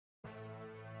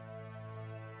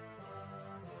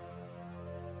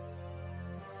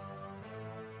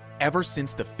Ever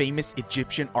since the famous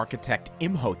Egyptian architect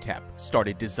Imhotep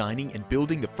started designing and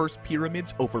building the first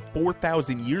pyramids over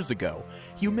 4,000 years ago,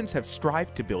 humans have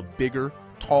strived to build bigger,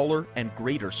 taller, and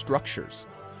greater structures.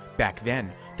 Back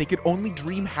then, they could only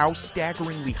dream how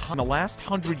staggeringly high. The last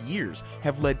 100 years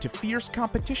have led to fierce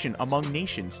competition among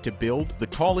nations to build the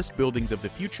tallest buildings of the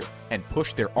future and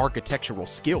push their architectural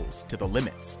skills to the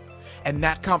limits. And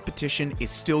that competition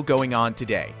is still going on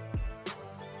today.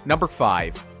 Number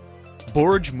 5.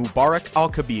 Burj Mubarak Al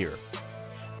Kabir.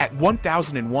 At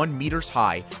 1,001 meters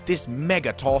high, this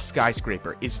mega-tall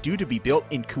skyscraper is due to be built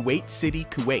in Kuwait City,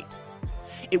 Kuwait.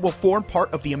 It will form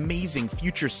part of the amazing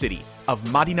future city of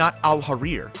Madinat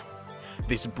al-Harir.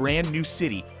 This brand new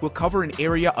city will cover an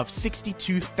area of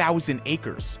 62,000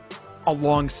 acres.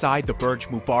 Alongside the Burj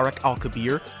Mubarak Al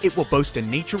Kabir, it will boast a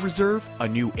nature reserve, a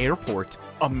new airport,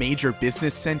 a major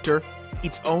business center,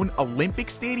 its own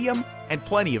Olympic stadium, and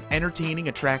plenty of entertaining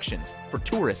attractions for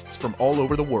tourists from all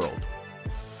over the world.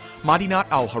 Madinat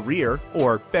al-Harir,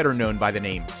 or better known by the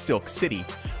name Silk City,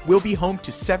 will be home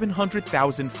to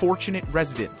 700,000 fortunate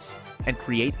residents and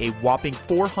create a whopping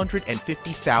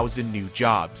 450,000 new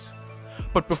jobs.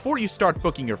 But before you start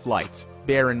booking your flights,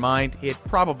 bear in mind it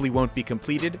probably won't be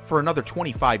completed for another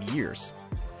 25 years.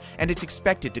 And it's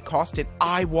expected to cost an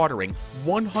eye-watering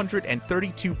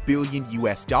 $132 billion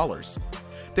US.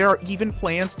 There are even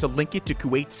plans to link it to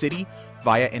Kuwait City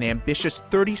via an ambitious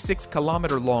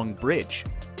 36-kilometer-long bridge.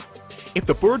 If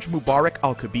the Burj Mubarak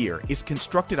Al Kabir is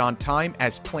constructed on time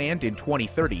as planned in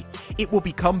 2030, it will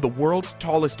become the world's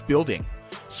tallest building,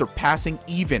 surpassing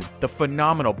even the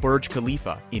phenomenal Burj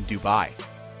Khalifa in Dubai.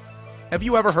 Have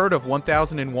you ever heard of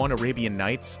 1001 Arabian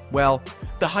Nights? Well,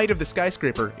 the height of the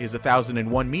skyscraper is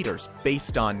 1,001 meters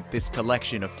based on this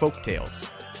collection of folktales.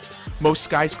 Most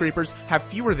skyscrapers have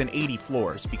fewer than 80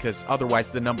 floors because otherwise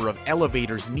the number of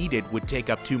elevators needed would take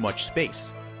up too much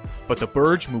space. But the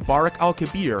Burj Mubarak Al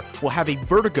Kabir will have a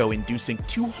vertigo-inducing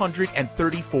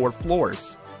 234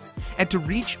 floors. And to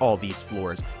reach all these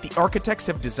floors, the architects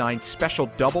have designed special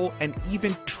double and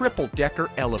even triple-decker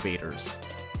elevators.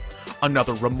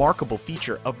 Another remarkable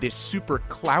feature of this super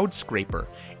cloud scraper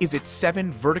is its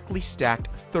 7 vertically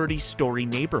stacked 30-story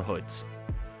neighborhoods.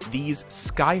 These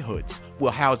skyhoods will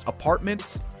house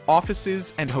apartments,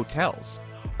 offices, and hotels,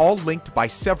 all linked by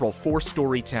several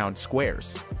 4-story town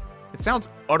squares. It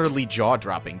sounds utterly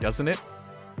jaw-dropping, doesn't it?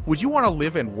 Would you want to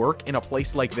live and work in a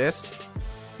place like this?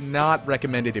 Not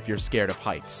recommended if you're scared of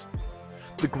heights.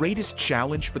 The greatest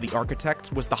challenge for the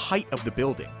architects was the height of the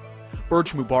building.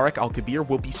 Burj Mubarak Al Kabir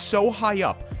will be so high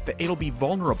up that it'll be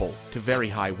vulnerable to very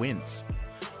high winds.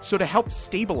 So to help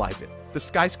stabilize it, the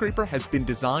skyscraper has been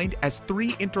designed as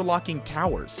 3 interlocking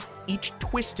towers, each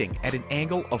twisting at an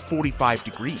angle of 45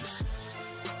 degrees.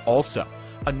 Also,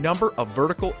 a number of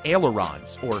vertical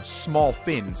ailerons, or small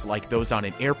fins like those on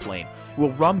an airplane,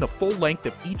 will run the full length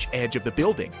of each edge of the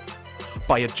building.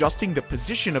 By adjusting the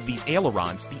position of these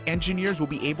ailerons, the engineers will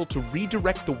be able to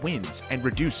redirect the winds and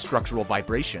reduce structural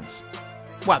vibrations.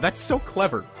 Wow, that's so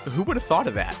clever. Who would have thought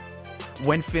of that?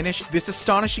 When finished, this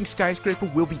astonishing skyscraper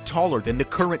will be taller than the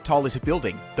current tallest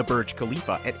building, the Burj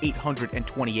Khalifa, at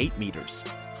 828 meters.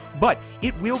 But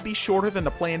it will be shorter than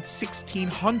the planned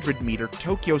 1,600-meter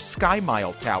Tokyo Sky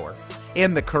Mile Tower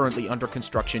and the currently under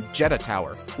construction Jeddah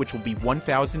Tower, which will be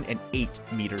 1,008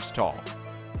 meters tall.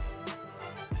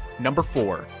 Number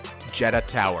 4. Jeddah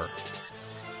Tower.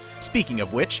 Speaking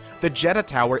of which, the Jeddah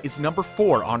Tower is number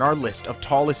 4 on our list of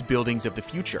tallest buildings of the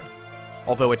future.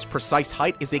 Although its precise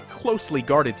height is a closely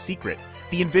guarded secret,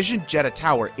 the envisioned Jeddah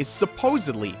Tower is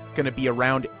supposedly going to be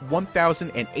around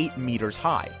 1,008 meters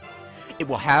high. It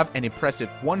will have an impressive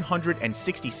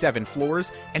 167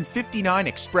 floors and 59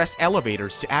 express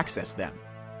elevators to access them.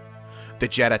 The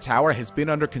Jeddah Tower has been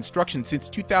under construction since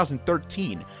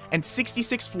 2013, and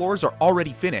 66 floors are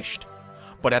already finished.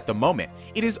 But at the moment,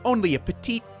 it is only a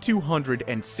petite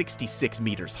 266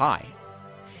 meters high.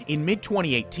 In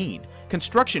mid-2018,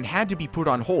 construction had to be put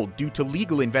on hold due to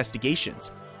legal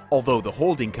investigations, although the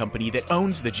holding company that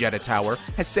owns the Jeddah Tower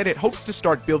has said it hopes to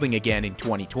start building again in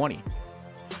 2020.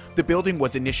 The building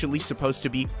was initially supposed to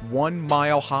be 1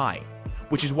 mile high,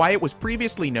 which is why it was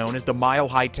previously known as the Mile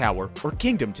High Tower or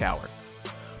Kingdom Tower.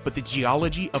 But the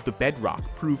geology of the bedrock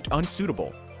proved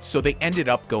unsuitable, so they ended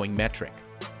up going metric.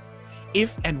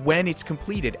 If and when it's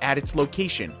completed at its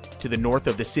location to the north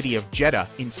of the city of Jeddah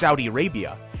in Saudi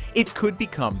Arabia, it could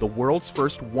become the world's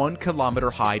first 1-kilometer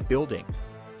high building.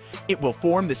 It will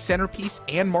form the centerpiece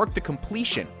and mark the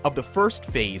completion of the first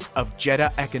phase of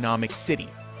Jeddah Economic City,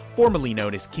 formerly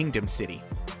known as Kingdom City.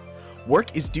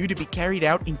 Work is due to be carried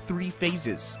out in 3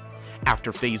 phases.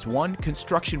 After Phase 1,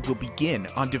 construction will begin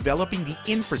on developing the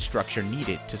infrastructure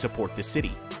needed to support the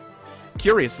city.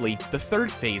 Curiously, the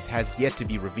third phase has yet to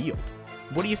be revealed.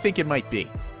 What do you think it might be?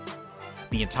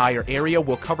 The entire area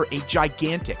will cover a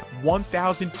gigantic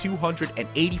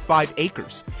 1,285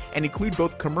 acres and include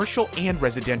both commercial and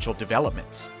residential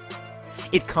developments.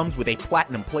 It comes with a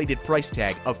platinum-plated price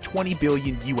tag of $20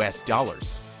 billion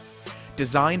US.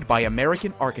 Designed by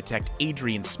American architect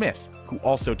Adrian Smith, who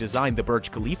also designed the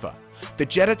Burj Khalifa, the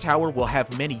Jeddah Tower will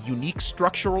have many unique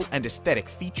structural and aesthetic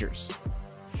features.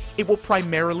 It will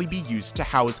primarily be used to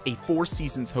house a Four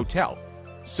Seasons hotel,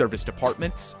 serviced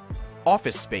apartments,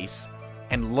 office space,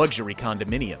 and luxury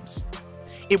condominiums.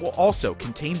 It will also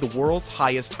contain the world's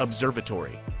highest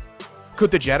observatory.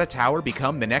 Could the Jeddah Tower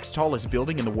become the next tallest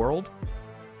building in the world?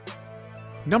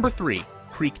 Number 3.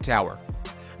 Creek Tower.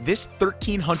 This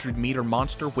 1,300-meter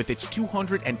monster with its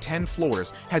 210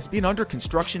 floors has been under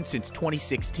construction since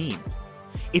 2016.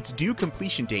 Its due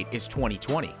completion date is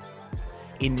 2020.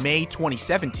 In May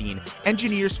 2017,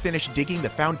 engineers finished digging the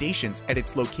foundations at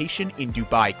its location in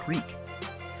Dubai Creek.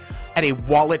 At a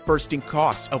wallet-bursting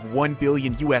cost of $1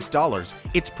 billion US,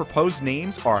 its proposed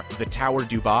names are the Tower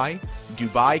Dubai,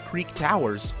 Dubai Creek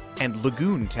Towers, and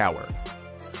Lagoon Tower.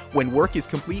 When work is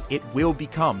complete, it will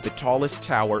become the tallest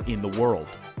tower in the world.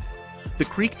 The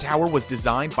Creek Tower was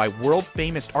designed by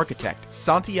world-famous architect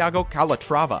Santiago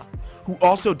Calatrava, who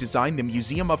also designed the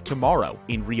Museum of Tomorrow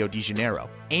in Rio de Janeiro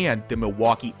and the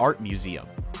Milwaukee Art Museum.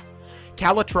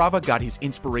 Calatrava got his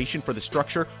inspiration for the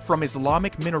structure from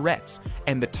Islamic minarets,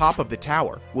 and the top of the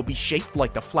tower will be shaped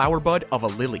like the flower bud of a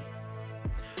lily.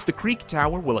 The Creek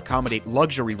Tower will accommodate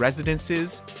luxury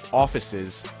residences,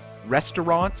 offices,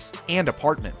 restaurants, and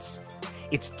apartments.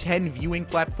 Its 10 viewing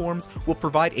platforms will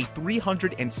provide a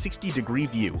 360-degree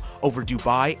view over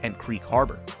Dubai and Creek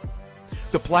Harbor.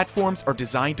 The platforms are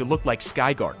designed to look like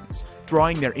sky gardens,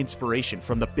 drawing their inspiration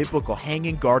from the biblical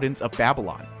Hanging Gardens of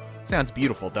Babylon. Sounds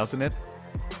beautiful, doesn't it?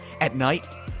 At night,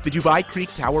 the Dubai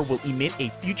Creek Tower will emit a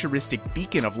futuristic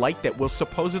beacon of light that will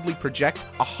supposedly project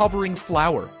a hovering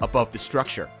flower above the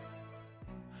structure.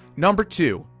 Number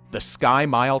 2. The Sky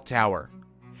Mile Tower.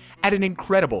 At an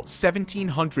incredible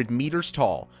 1,700 meters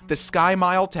tall, the Sky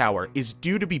Mile Tower is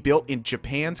due to be built in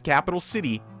Japan's capital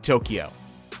city, Tokyo.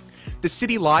 The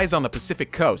city lies on the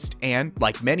Pacific coast and,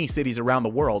 like many cities around the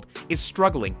world, is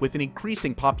struggling with an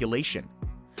increasing population.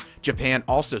 Japan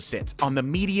also sits on the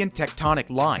median tectonic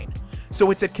line, so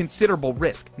it's at considerable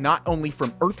risk not only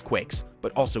from earthquakes,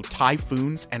 but also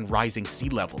typhoons and rising sea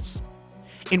levels.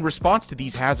 In response to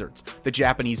these hazards, the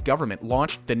Japanese government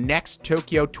launched the Next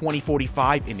Tokyo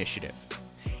 2045 initiative.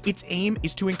 Its aim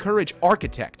is to encourage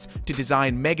architects to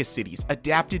design megacities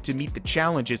adapted to meet the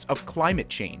challenges of climate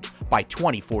change by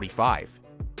 2045.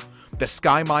 The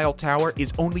Sky Mile Tower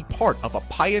is only part of a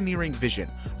pioneering vision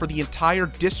for the entire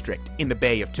district in the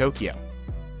Bay of Tokyo.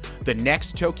 The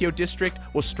Next Tokyo district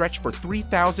will stretch for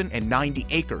 3,090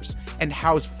 acres and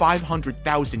house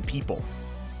 500,000 people.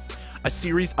 A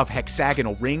series of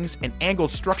hexagonal rings and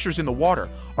angled structures in the water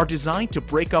are designed to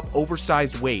break up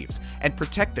oversized waves and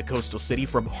protect the coastal city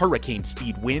from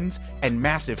hurricane-speed winds and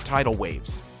massive tidal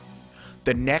waves.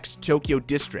 The Next Tokyo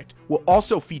district will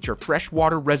also feature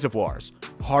freshwater reservoirs,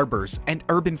 harbors, and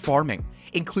urban farming,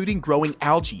 including growing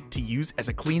algae to use as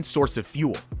a clean source of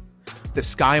fuel. The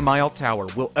Sky Mile Tower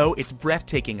will owe its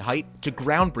breathtaking height to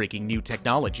groundbreaking new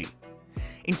technology.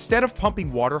 Instead of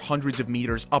pumping water hundreds of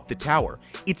meters up the tower,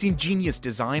 its ingenious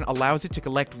design allows it to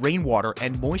collect rainwater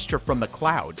and moisture from the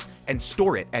clouds and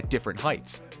store it at different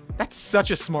heights. That's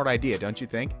such a smart idea, don't you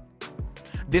think?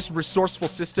 This resourceful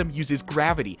system uses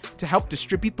gravity to help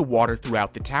distribute the water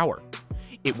throughout the tower.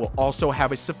 It will also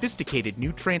have a sophisticated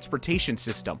new transportation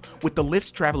system with the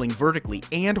lifts traveling vertically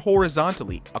and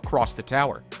horizontally across the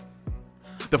tower.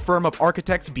 The firm of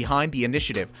architects behind the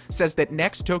initiative says that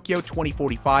Next Tokyo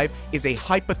 2045 is a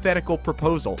hypothetical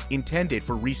proposal intended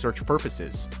for research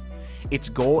purposes. Its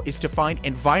goal is to find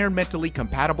environmentally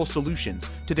compatible solutions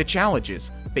to the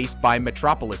challenges faced by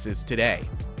metropolises today.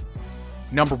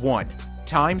 Number 1.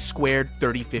 Times Square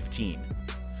 3015.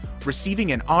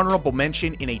 Receiving an honorable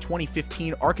mention in a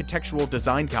 2015 architectural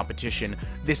design competition,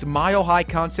 this mile-high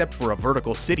concept for a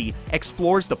vertical city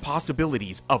explores the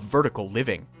possibilities of vertical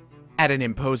living. At an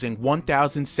imposing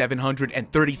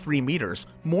 1,733 meters,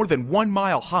 more than 1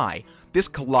 mile high, this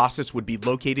colossus would be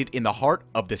located in the heart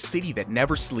of the city that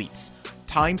never sleeps,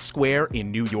 Times Square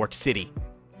in New York City.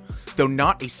 Though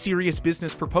not a serious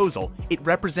business proposal, it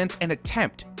represents an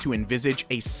attempt to envisage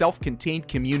a self-contained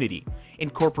community,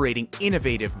 incorporating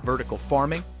innovative vertical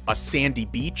farming, a sandy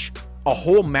beach, a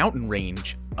whole mountain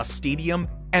range, a stadium,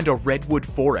 and a redwood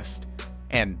forest.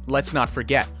 And let's not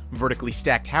forget vertically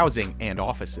stacked housing and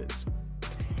offices.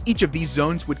 Each of these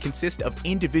zones would consist of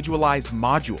individualized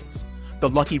modules. The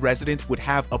lucky residents would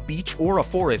have a beach or a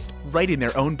forest right in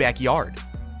their own backyard.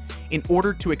 In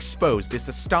order to expose this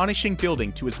astonishing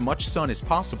building to as much sun as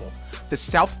possible, the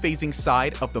south-facing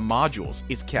side of the modules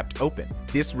is kept open.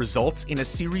 This results in a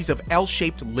series of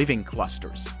L-shaped living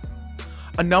clusters.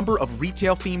 A number of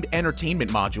retail-themed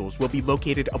entertainment modules will be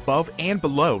located above and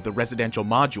below the residential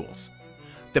modules.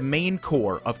 The main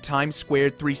core of Times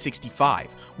Square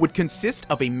 365 would consist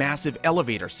of a massive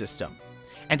elevator system,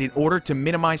 and in order to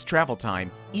minimize travel time,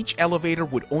 each elevator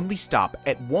would only stop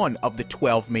at one of the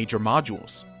 12 major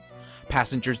modules.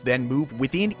 Passengers then move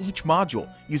within each module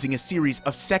using a series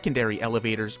of secondary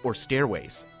elevators or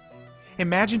stairways.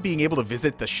 Imagine being able to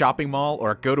visit the shopping mall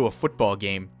or go to a football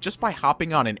game just by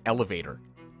hopping on an elevator.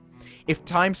 If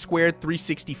Times Square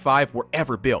 365 were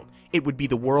ever built, it would be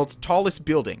the world's tallest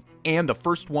building and the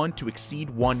first one to exceed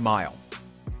 1 mile.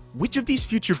 Which of these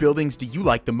future buildings do you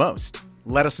like the most?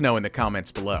 Let us know in the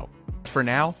comments below. For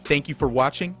now, thank you for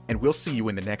watching, and we'll see you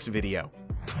in the next video.